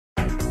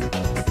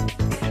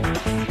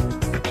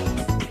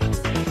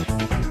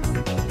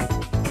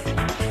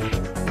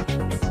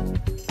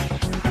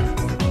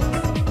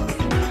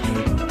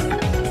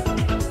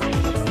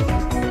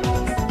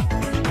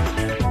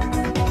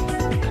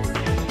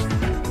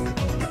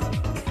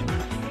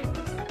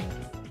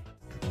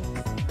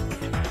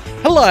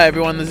Hello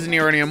everyone, this is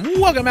Neronium.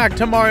 Welcome back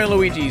to Mario &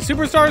 Luigi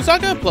Superstar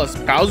Saga plus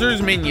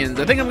Bowser's Minions.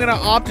 I think I'm gonna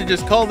opt to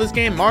just call this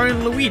game Mario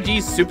 & Luigi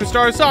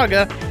Superstar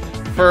Saga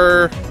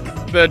for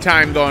the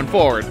time going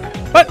forward.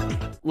 But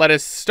let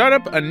us start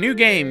up a new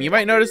game. You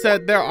might notice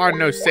that there are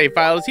no save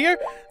files here.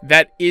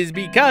 That is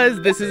because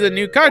this is a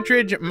new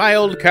cartridge. My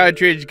old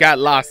cartridge got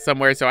lost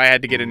somewhere, so I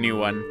had to get a new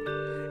one.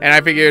 And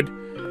I figured,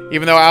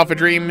 even though Alpha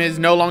Dream is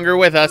no longer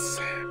with us,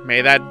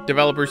 may that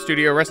developer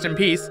studio rest in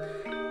peace,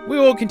 we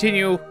will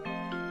continue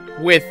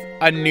with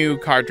a new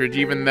cartridge,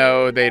 even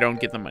though they don't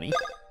get the money.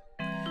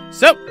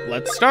 So,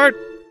 let's start.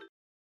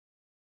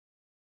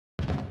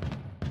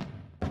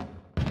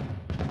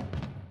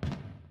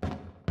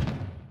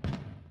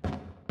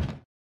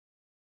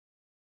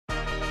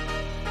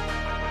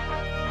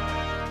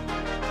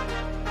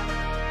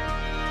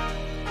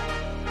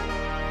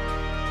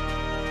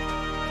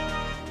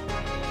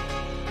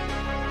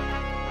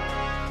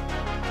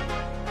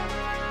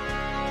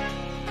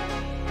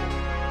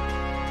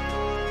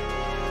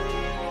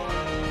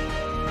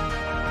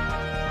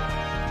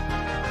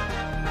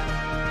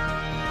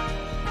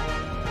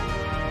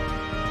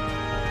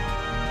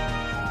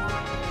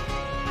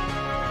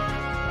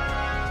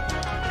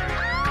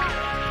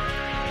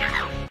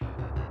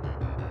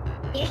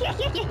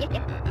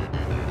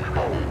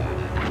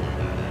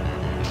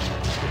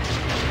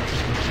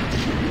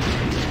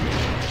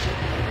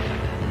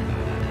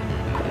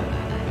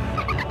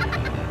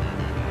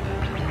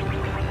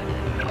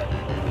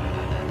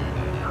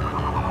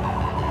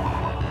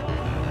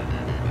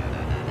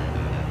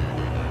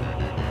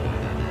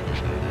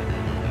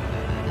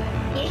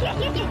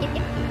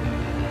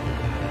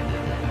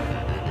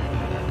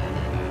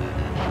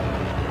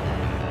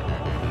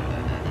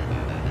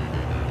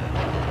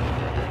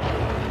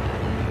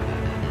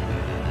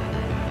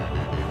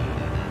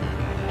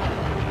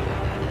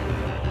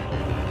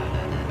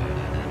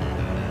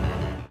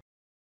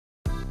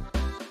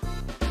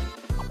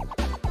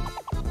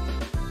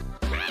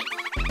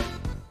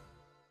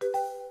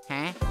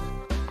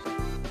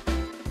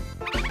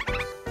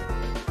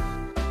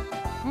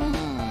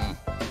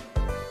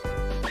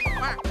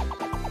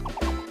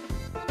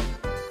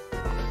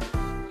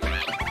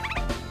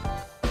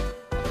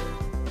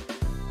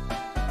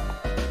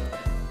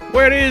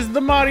 Where is the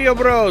Mario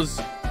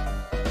Bros?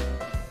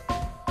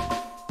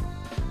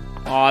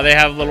 Aw, they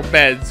have little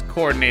beds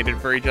coordinated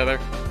for each other.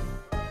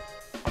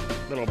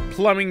 Little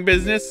plumbing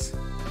business.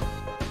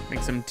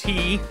 Make some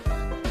tea.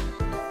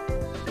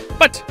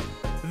 But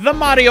the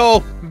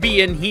Mario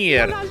being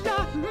here.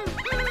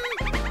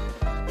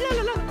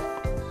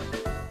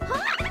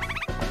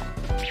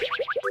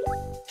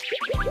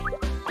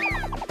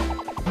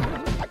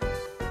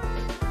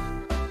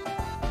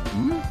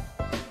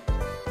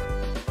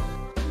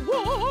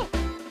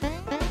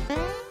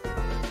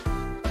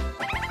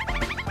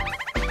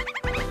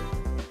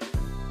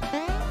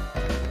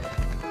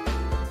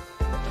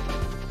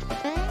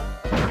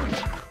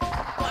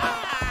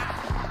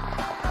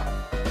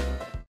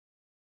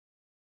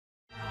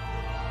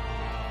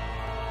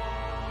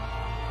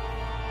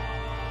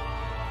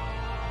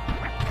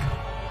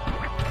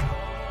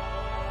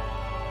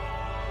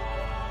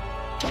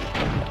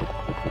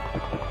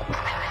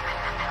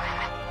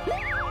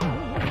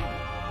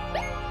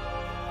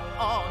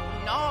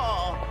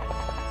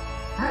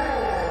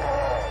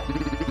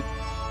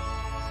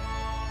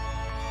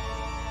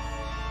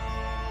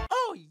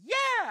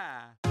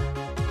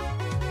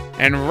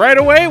 And right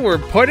away, we're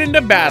put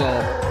into battle.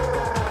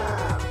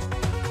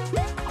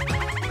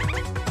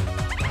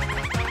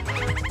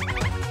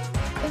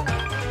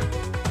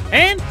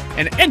 And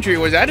an entry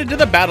was added to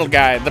the battle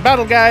guide. The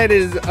battle guide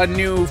is a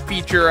new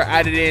feature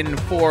added in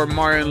for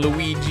Mario &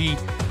 Luigi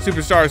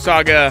Superstar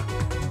Saga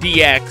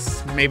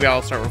DX. Maybe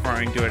I'll start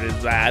referring to it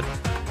as that.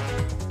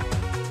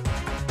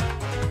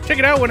 Check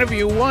it out whenever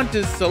you want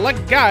to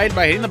select guide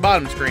by hitting the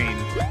bottom screen.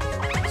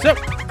 So,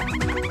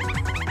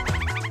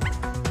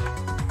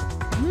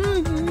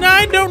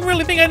 I don't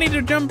really think I need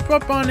to jump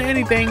up on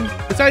anything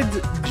besides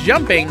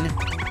jumping.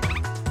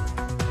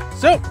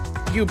 So,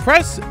 you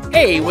press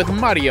A with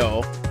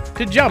Mario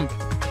to jump.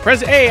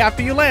 Press A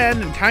after you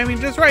land, and timing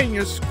just right, and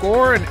you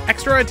score an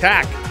extra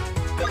attack.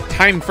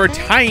 Time for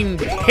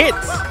timed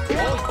hits.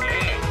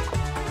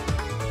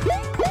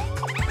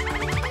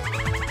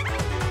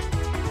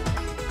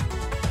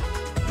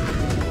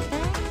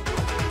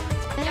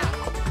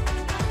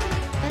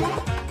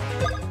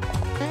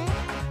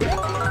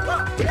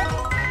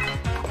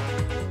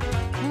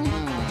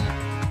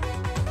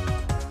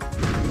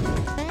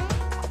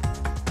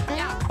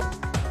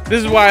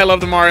 This is why I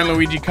love the Mario &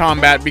 Luigi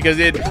combat, because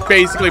it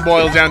basically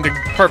boils down to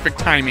perfect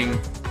timing.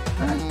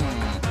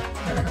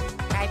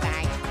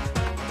 Bye-bye.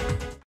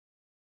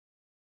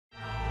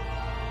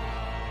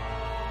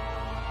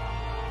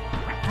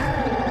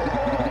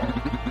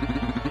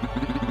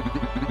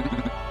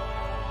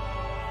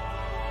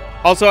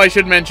 Also, I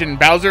should mention,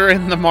 Bowser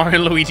in the Mario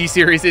 & Luigi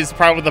series is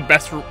probably the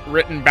best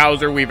written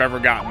Bowser we've ever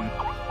gotten.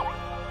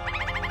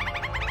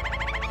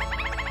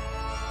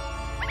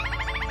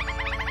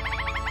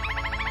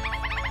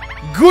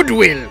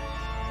 Goodwill.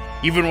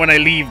 Even when I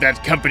leave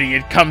that company,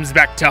 it comes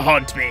back to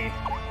haunt me.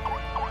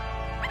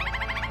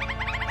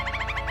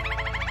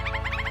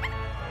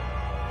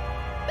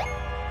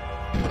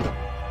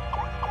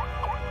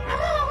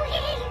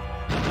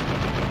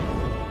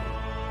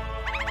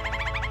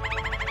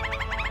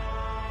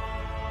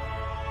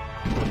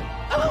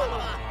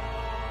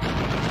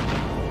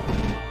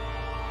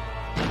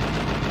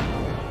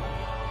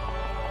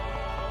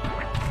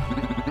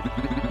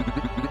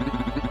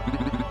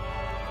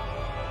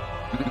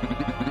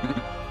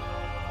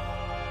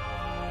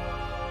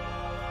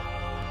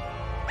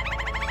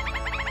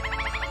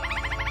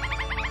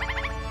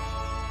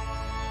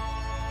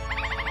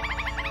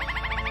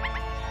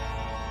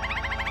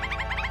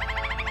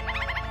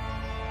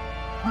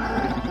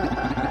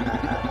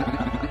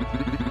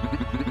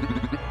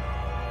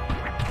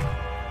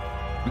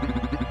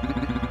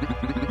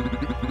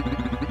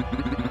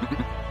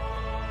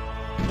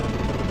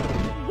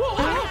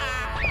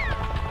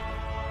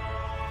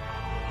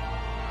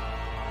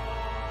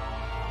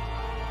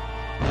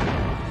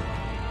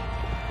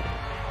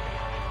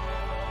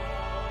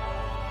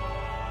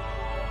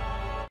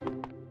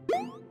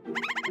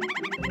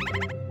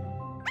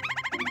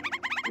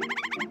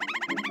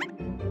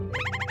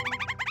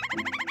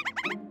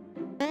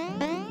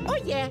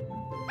 Yeah.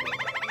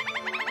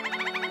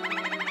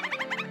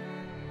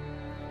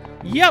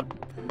 Yep.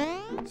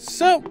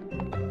 So,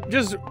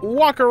 just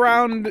walk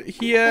around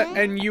here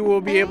and you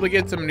will be able to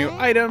get some new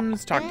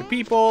items, talk to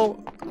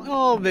people,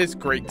 all this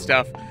great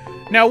stuff.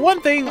 Now,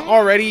 one thing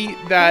already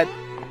that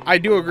I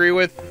do agree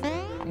with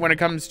when it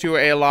comes to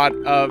a lot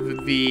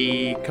of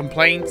the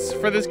complaints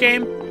for this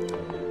game,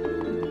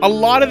 a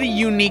lot of the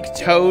unique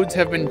toads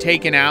have been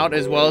taken out,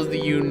 as well as the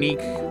unique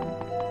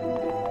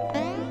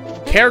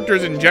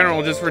characters in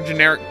general, just for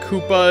generic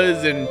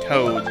Koopas and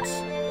Toads.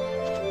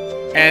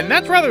 And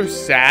that's rather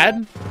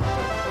sad,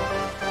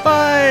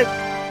 but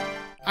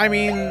I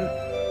mean,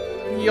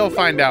 you'll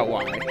find out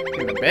why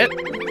in a bit.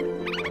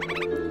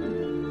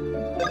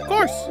 Of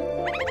course.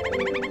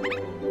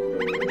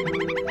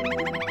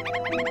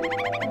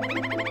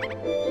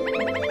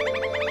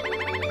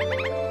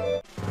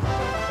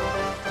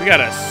 We got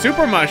a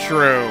super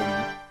mushroom.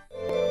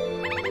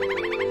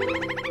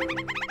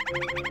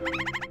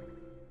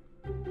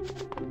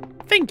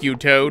 Thank you,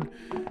 Toad.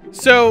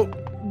 So,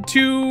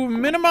 to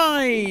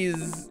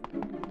minimize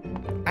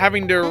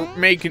having to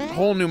make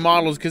whole new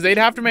models, because they'd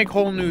have to make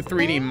whole new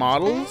 3D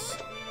models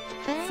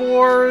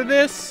for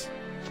this,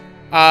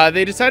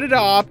 they decided to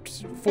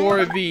opt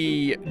for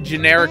the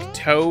generic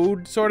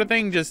Toad sort of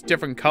thing, just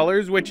different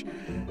colors, which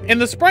in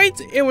the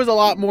sprites, it was a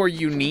lot more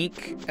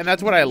unique, and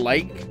that's what I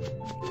like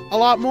a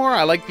lot more.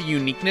 I like the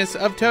uniqueness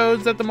of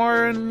Toads that the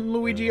Mario and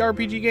Luigi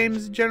RPG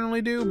games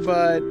generally do,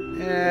 but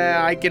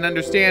I can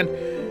understand,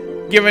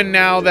 given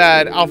now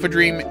that Alpha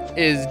Dream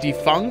is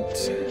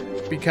defunct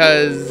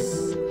because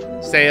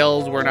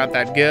sales were not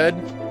that good,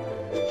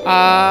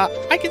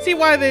 I can see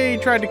why they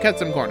tried to cut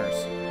some corners.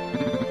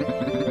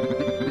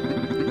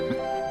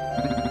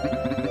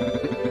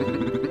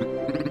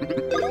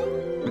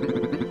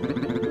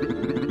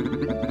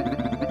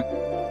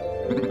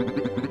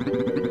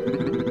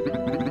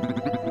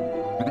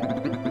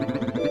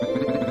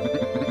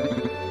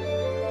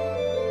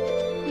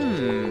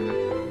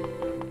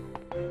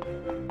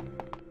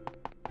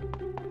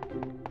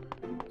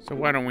 So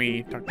why don't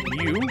we talk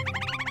to you?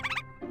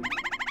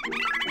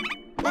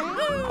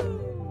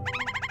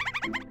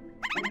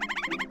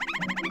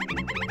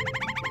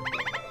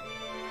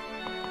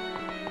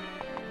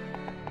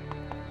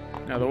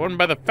 Now the one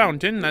by the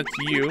fountain, that's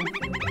you.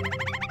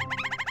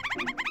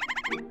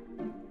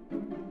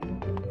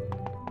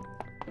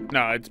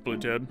 No, it's Blue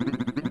Toad.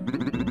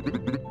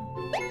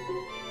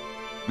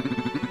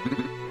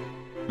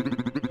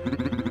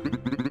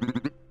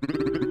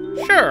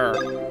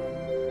 Sure.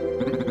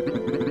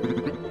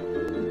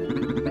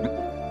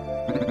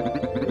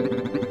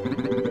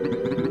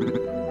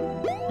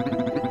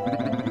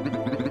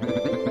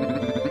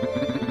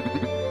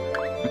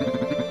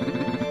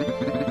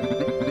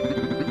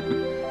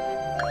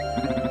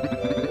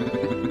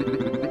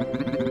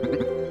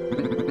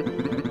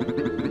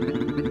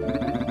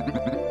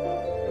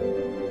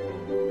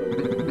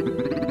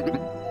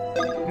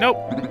 Nope.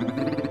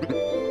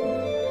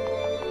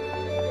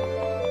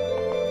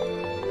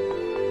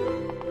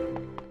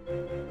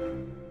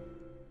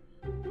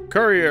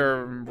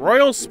 Courier,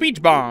 royal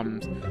speech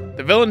bombs.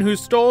 The villain who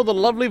stole the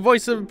lovely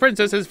voice of a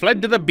princess has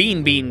fled to the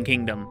Beanbean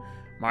kingdom.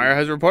 Mario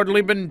has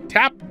reportedly been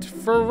tapped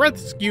for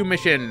rescue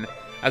mission.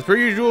 As per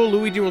usual,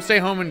 Luigi will stay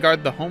home and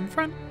guard the home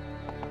front.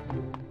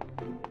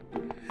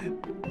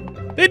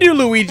 They do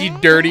Luigi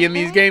dirty in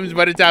these games,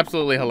 but it's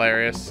absolutely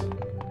hilarious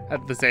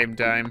at the same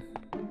time.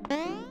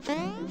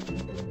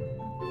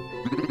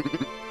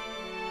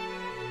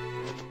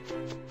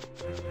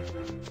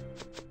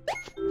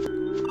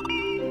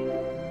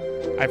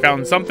 I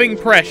found something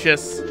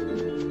precious.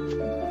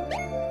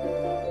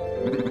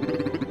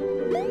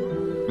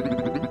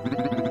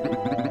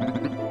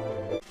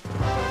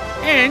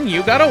 And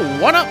you got a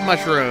 1-up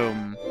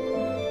mushroom.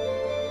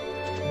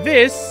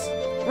 This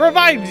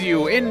revives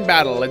you in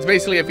battle. It's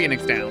basically a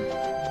Phoenix down.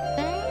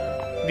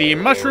 The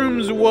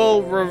mushrooms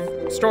will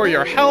restore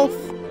your health.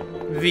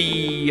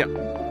 The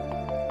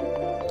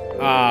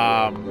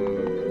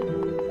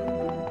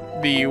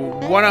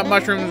 1-up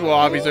mushrooms will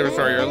obviously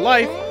restore your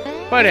life.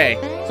 But hey,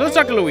 so let's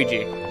talk to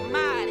Luigi.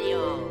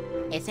 Mario.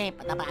 Ese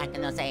patapaan ka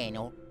na sa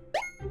eno.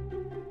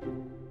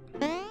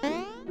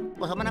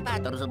 Puso mo na pa,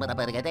 toro sa mga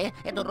bargate.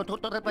 Ito,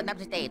 tuturo pa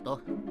namin sa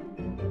ito.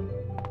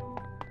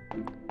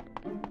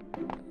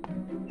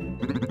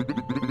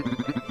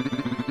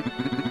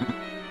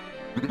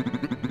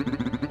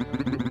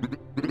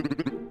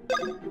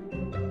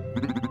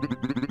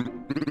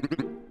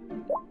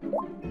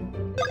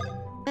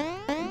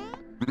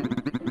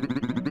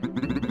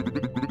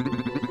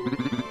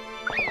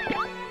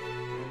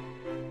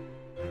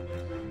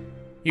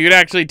 You could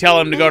actually tell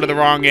him to go to the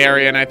wrong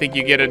area, and I think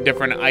you get a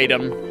different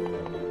item.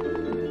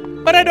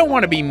 But I don't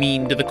want to be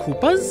mean to the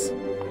Koopas.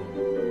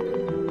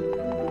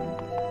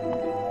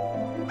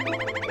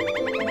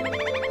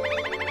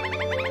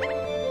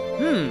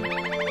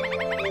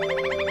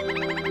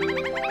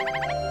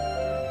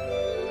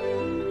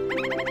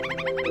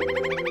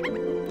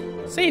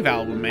 Save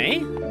album,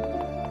 eh?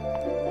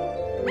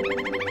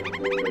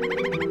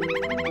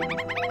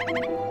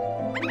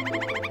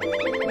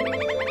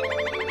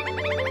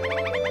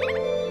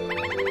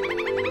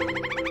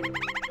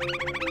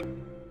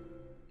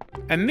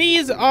 And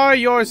these are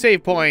your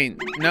save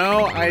points.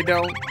 No, I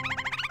don't.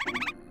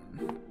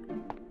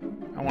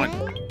 I want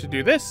to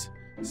do this.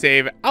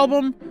 Save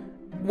album,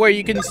 where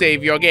you can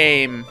save your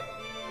game.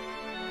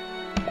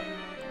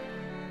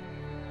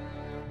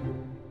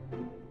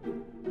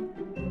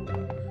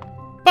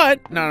 But,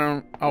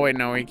 no. Oh, wait,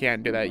 no, we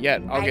can't do that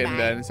yet. I'll get into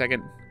that in a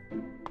second.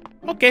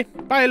 Okay,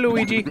 bye,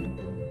 Luigi.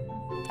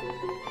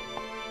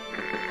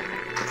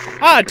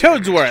 Ah,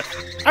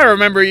 Toadsworth. I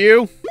remember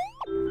you.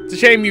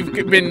 It's a shame you've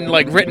been,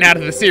 like, written out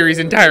of the series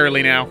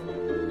entirely now.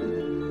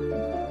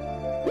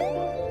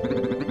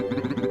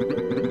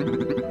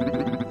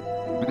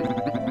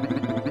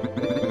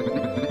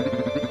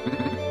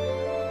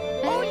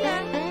 Oh,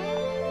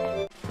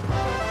 yeah.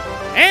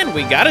 And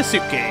we got a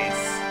suitcase.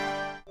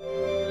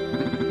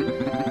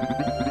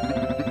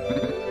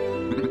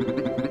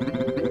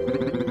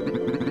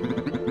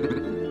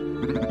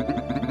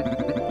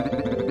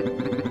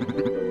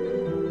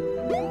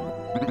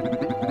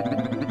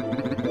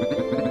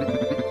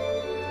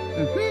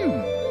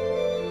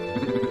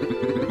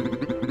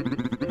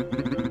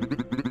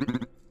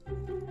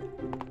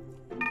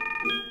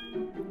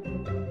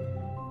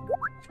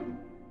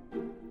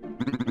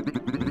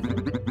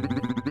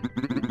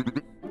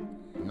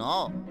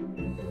 No.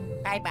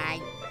 Bye-bye.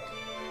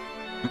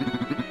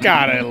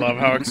 God, I love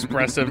how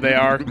expressive they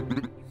are.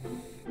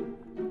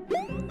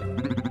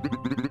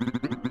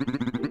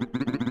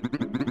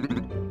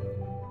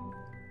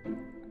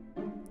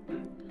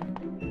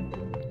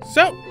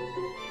 So,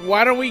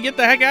 why don't we get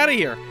the heck out of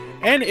here?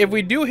 And if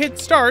we do hit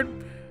start,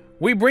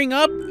 we bring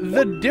up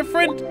the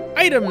different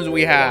items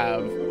we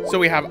have. So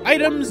we have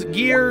items,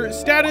 gear,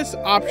 status,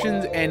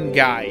 options, and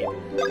guide.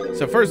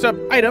 So first up,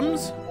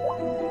 items.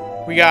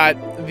 We got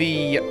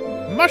the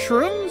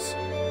mushrooms,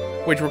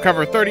 which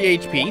recover 30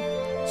 HP.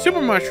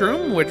 Super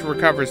mushroom, which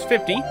recovers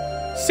 50.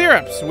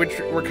 Syrups, which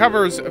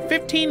recovers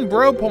 15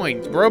 bro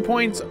points. Bro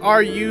points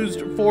are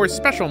used for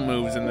special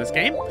moves in this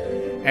game.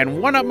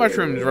 And 1-up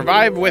mushrooms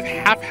revive with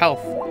half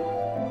health.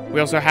 We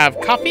also have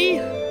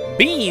coffee,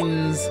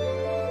 beans,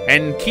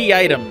 and key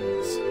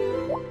items.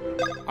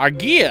 Our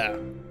gear.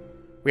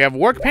 We have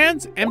work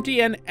pants, empty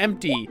and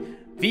empty.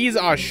 These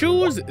are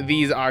shoes,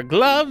 these are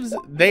gloves,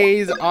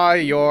 these are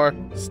your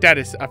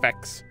status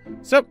effects.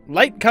 So,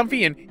 light,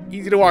 comfy, and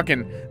easy to walk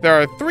in. There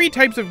are 3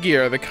 types of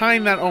gear. The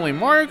kind that only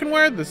Mario can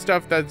wear, the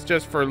stuff that's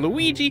just for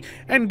Luigi,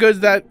 and goods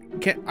that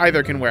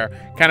either can wear.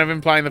 Kind of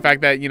implying the fact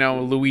that, you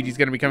know, Luigi's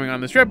going to be coming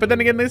on this trip, but then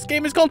again, this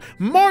game is called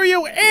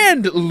Mario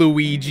and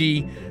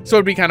Luigi, so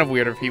it'd be kind of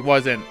weird if he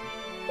wasn't.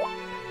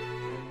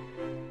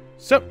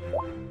 So,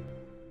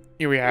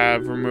 here we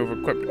have remove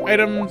equipped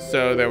items,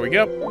 so there we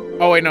go.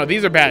 Oh wait, no,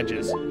 these are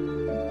badges.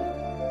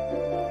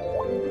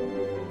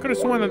 Could have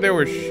sworn that there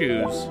were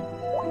shoes.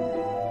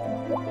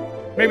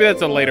 Maybe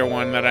that's a later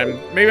one that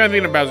maybe I'm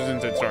thinking of Bowser's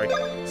Inside Story.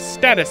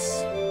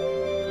 Status.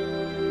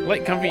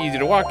 Light, comfy, easy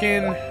to walk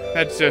in.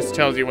 That just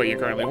tells you what you're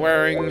currently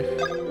wearing.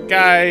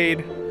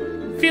 Guide.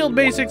 Field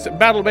basics,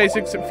 battle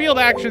basics, field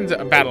actions,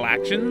 battle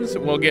actions.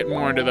 We'll get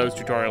more into those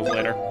tutorials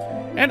later.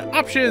 And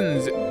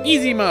options,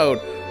 easy mode.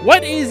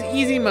 What is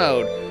easy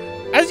mode?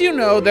 As you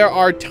know, there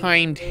are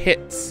timed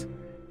hits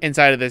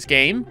inside of this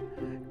game,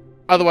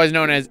 otherwise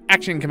known as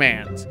action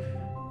commands.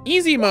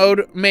 Easy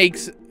mode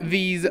makes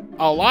these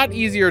a lot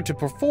easier to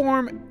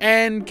perform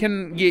and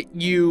can get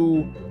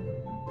you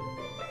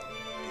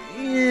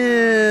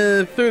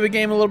through the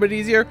game a little bit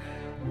easier.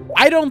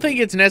 I don't think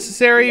it's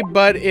necessary,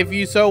 but if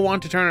you so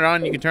want to turn it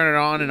on, you can turn it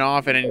on and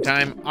off at any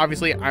time.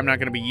 Obviously, I'm not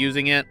going to be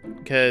using it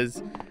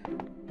because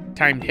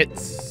timed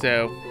hits,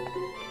 so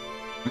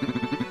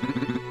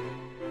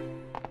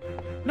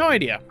no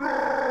idea.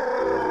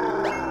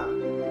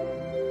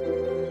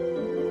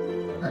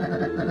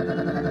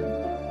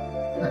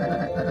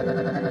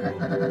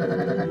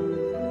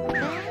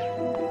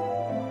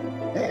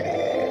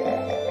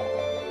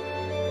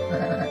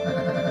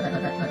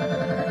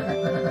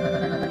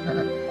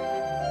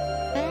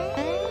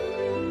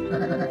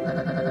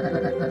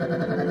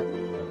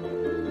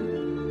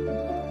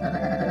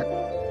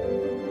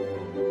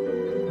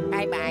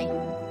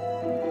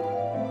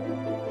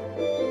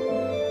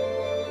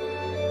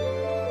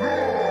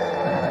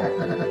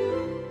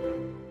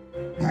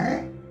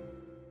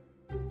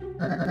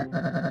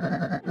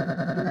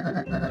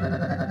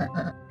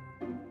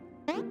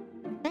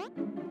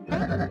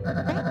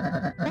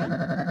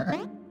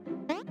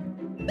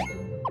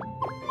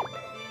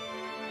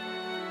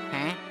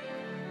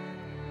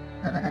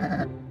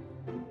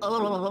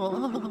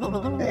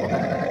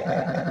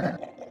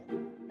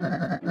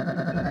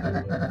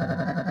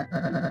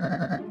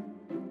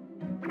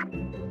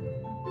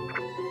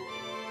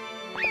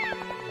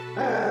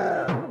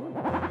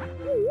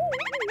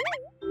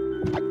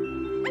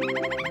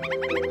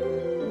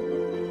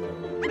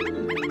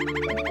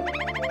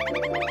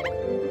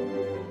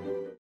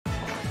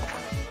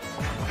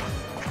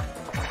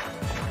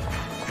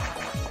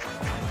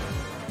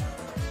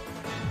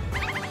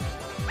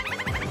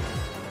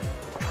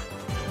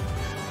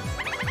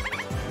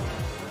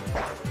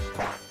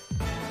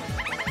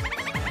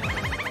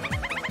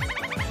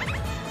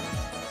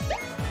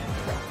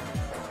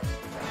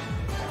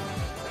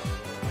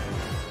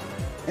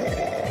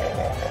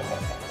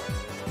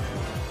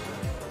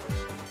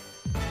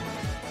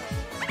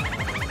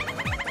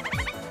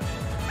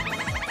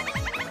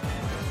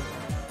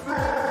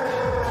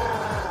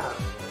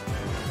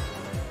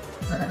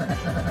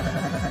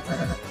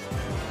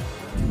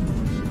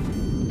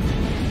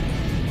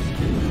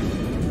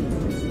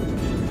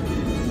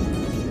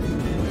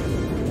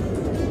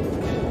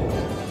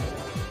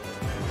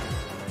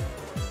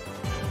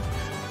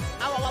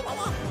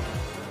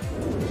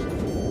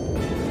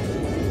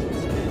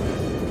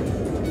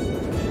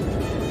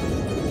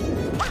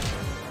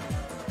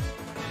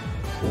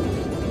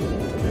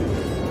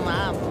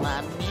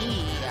 Mamma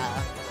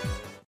mia.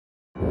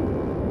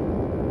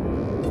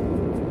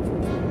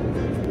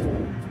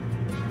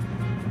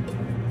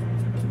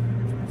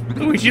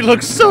 Luigi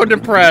looks so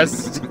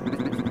depressed.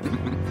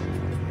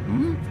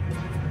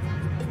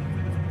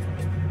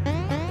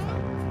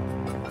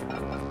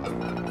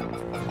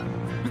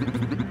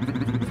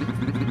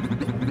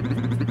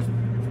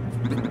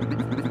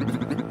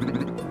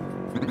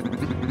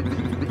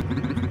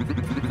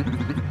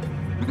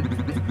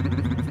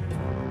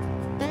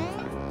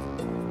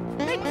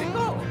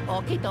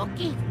 Okie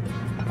dokie.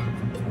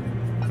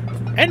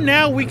 And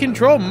now we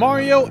control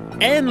Mario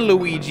and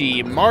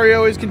Luigi.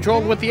 Mario is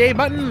controlled with the A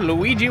button,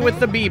 Luigi with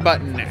the B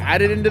button.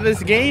 Added into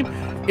this game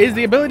is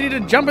the ability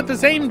to jump at the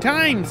same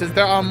time, since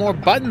there are more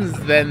buttons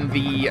than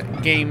the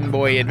Game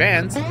Boy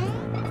Advance.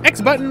 X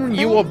button,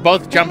 you will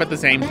both jump at the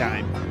same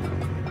time.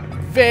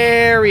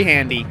 Very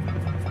handy.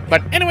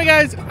 But anyway,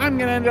 guys, I'm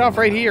gonna end it off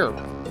right here.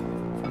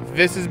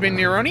 This has been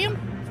Neronium,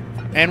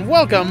 and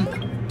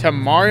welcome to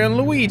Mario and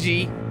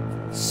Luigi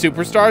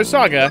Superstar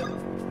Saga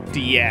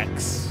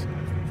DX.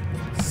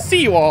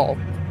 See you all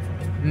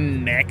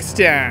next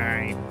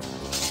time.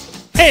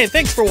 Hey,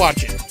 thanks for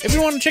watching. If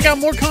you want to check out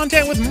more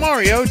content with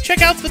Mario,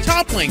 check out the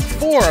top link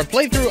for a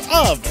playthrough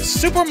of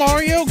Super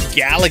Mario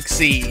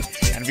Galaxy.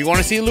 And if you want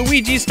to see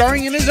Luigi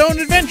starring in his own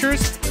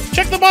adventures,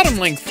 check the bottom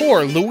link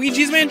for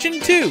Luigi's Mansion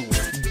 2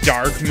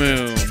 Dark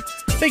Moon.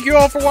 Thank you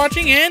all for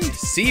watching, and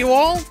see you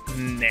all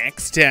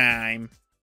next time.